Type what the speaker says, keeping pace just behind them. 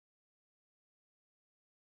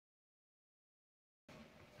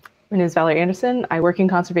My name is Valerie Anderson. I work in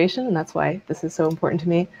conservation, and that's why this is so important to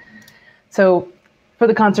me. So for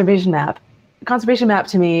the conservation map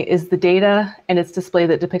to me is the data and its display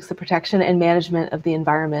that depicts the protection and management of the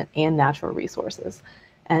environment and natural resources.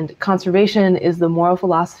 And conservation is the moral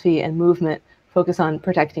philosophy and movement focused on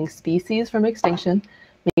protecting species from extinction,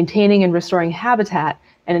 maintaining and restoring habitat,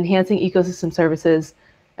 and enhancing ecosystem services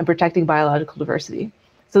and protecting biological diversity.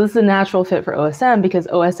 So this is a natural fit for OSM because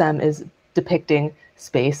OSM is depicting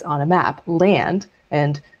space on a map, land,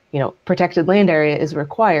 and protected land area is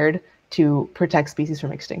required to protect species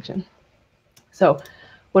from extinction. So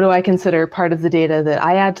what do I consider part of the data that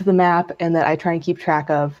I add to the map and that I try and keep track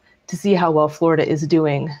of to see how well Florida is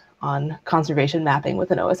doing on conservation mapping with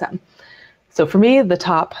an OSM? So for me, the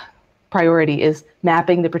top priority is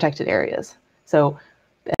mapping the protected areas. So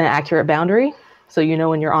an accurate boundary, so you know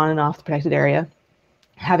when you're on and off the protected area,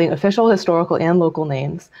 having official, historical, and local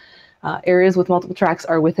names. Areas with multiple tracts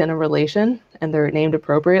are within a relation and they're named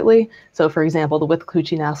appropriately. So for example, the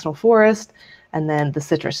Withlacoochee National Forest and then the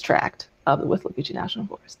citrus tract of the Withlacoochee National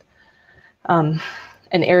Forest. An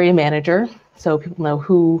area manager, so people know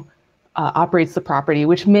who operates the property,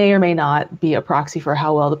 which may or may not be a proxy for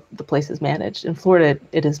how well the place is managed. In Florida,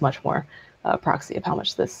 it is much more a proxy of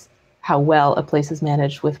how well a place is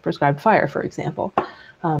managed with prescribed fire, for example.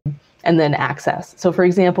 And then access. So for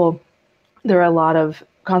example, there are a lot of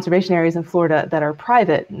conservation areas in Florida that are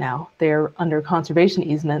private now. They're under conservation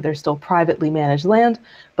easement. They're still privately managed land,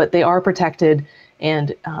 but they are protected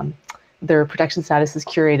and their protection status is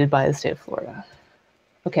curated by the state of Florida.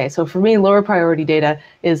 Okay, so for me, lower priority data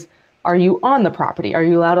is, are you on the property? Are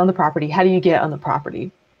you allowed on the property? How do you get on the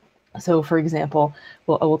property? So for example,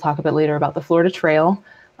 we'll talk a bit later about the Florida Trail.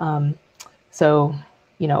 Is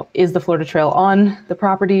the Florida Trail on the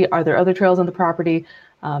property? Are there other trails on the property?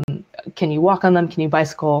 Can you walk on them? Can you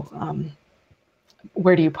bicycle?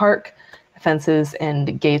 Where do you park? Fences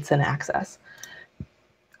and gates and access.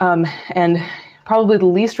 And probably the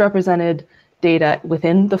least represented data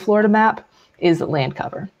within the Florida map is land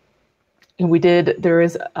cover. And there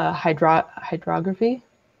is a hydrography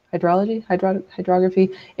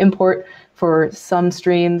import for some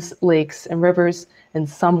streams, lakes, and rivers, and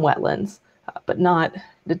some wetlands, but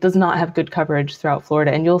it does not have good coverage throughout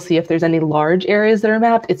Florida. And you'll see if there's any large areas that are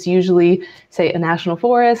mapped, it's usually, say, a national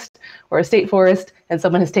forest or a state forest, and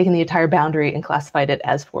someone has taken the entire boundary and classified it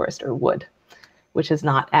as forest or wood, which is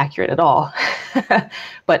not accurate at all,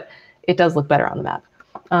 but it does look better on the map.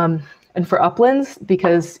 And for uplands,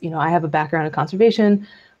 because I have a background in conservation,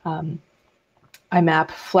 I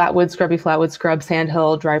map flatwood, scrubby flatwood, scrub,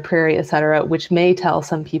 sandhill, dry prairie, etc., which may tell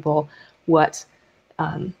some people what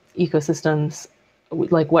ecosystems,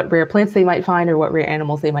 like what rare plants they might find or what rare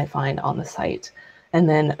animals they might find on the site. And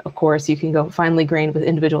then, of course, you can go finely grained with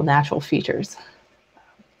individual natural features.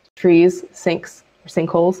 Trees, sinks, or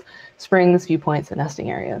sinkholes, springs, viewpoints, and nesting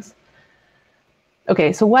areas.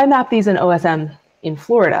 Okay, so why map these in OSM in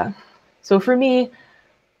Florida? So for me,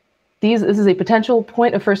 this is a potential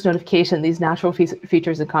point of first notification. These natural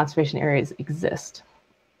features and conservation areas exist.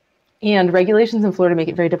 And regulations in Florida make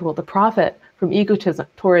it very difficult to profit from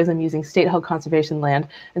ecotourism using state-held conservation land.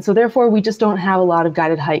 And so therefore, we just don't have a lot of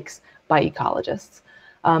guided hikes by ecologists.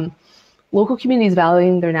 Local communities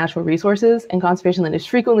valuing their natural resources and conservation land is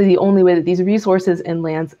frequently the only way that these resources and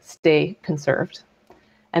lands stay conserved.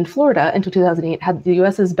 And Florida, until 2008, had the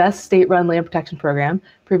US's best state-run land protection program,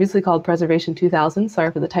 previously called Preservation 2000, sorry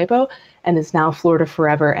for the typo, and is now Florida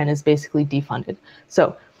Forever and is basically defunded.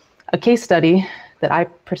 So a case study that I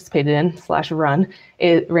participated in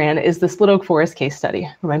ran is the Split Oak Forest case study,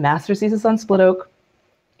 where my master's thesis on Split Oak,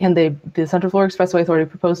 and the Central Florida Expressway Authority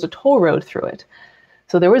proposed a toll road through it.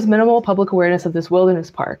 So there was minimal public awareness of this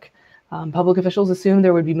wilderness park. Public officials assumed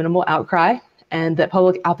there would be minimal outcry and that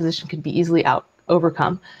public opposition could be easily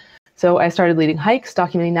overcome. So I started leading hikes,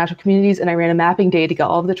 documenting natural communities, and I ran a mapping day to get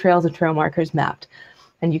all of the trails and trail markers mapped.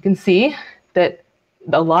 And you can see that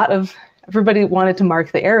everybody wanted to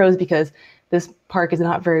mark the arrows because this park is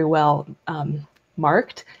not very well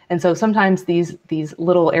marked. And so sometimes these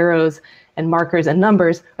little arrows and markers and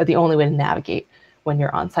numbers are the only way to navigate when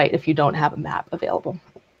you're on site if you don't have a map available.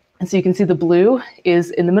 And so you can see the blue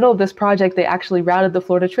is in the middle of this project, they actually routed the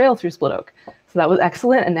Florida Trail through Split Oak. So that was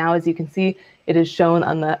excellent. And now, as you can see, it is shown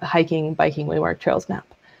on the hiking, biking, waymarked trails map.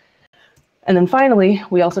 And then finally,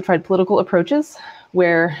 we also tried political approaches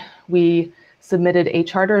where we submitted a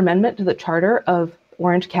charter amendment to the charter of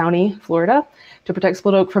Orange County, Florida, to protect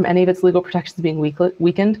Split Oak from any of its legal protections being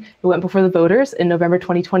weakened. It went before the voters in November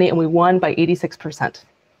 2020, and we won by 86%.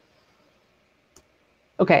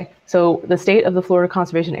 Okay, so the state of the Florida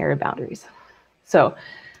conservation area boundaries. So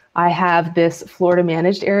I have this Florida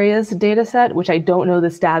Managed Areas data set, which I don't know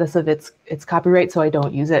the status of its copyright, so I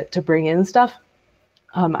don't use it to bring in stuff.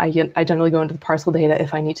 I generally go into the parcel data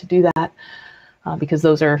if I need to do that, because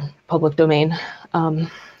those are public domain.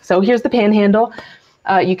 So here's the Panhandle.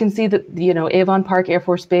 You can see that, Avon Park Air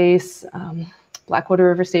Force Base, Blackwater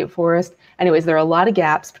River State Forest. Anyways, there are a lot of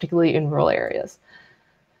gaps, particularly in rural areas.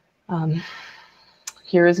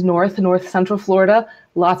 Here is north central Florida,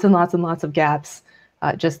 lots and lots and lots of gaps.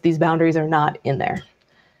 Just these boundaries are not in there.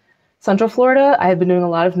 Central Florida, I have been doing a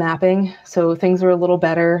lot of mapping, so things are a little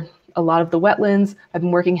better. A lot of the wetlands, I've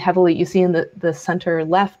been working heavily. You see in the center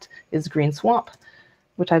left is green swamp,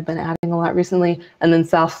 which I've been adding a lot recently. And then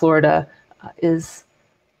South Florida is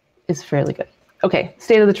fairly good. Okay,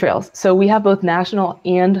 state of the trails. So we have both national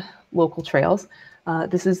and local trails.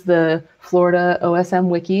 This is the Florida OSM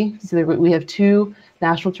Wiki. So we have 2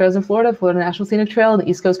 national trails in Florida, Florida National Scenic Trail and the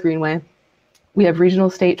East Coast Greenway. We have regional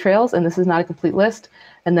state trails, and this is not a complete list.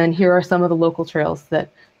 And then here are some of the local trails that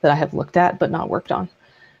I have looked at but not worked on.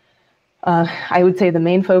 I would say the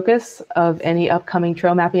main focus of any upcoming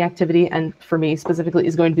trail mapping activity, and for me specifically,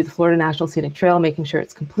 is going to be the Florida National Scenic Trail, making sure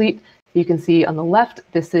it's complete. You can see on the left,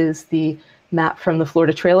 this is the map from the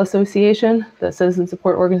Florida Trail Association, the citizen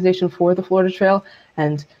support organization for the Florida Trail.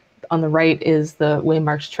 And on the right is the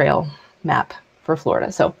Waymarks Trail map for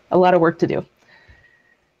Florida. So a lot of work to do.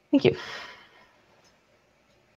 Thank you.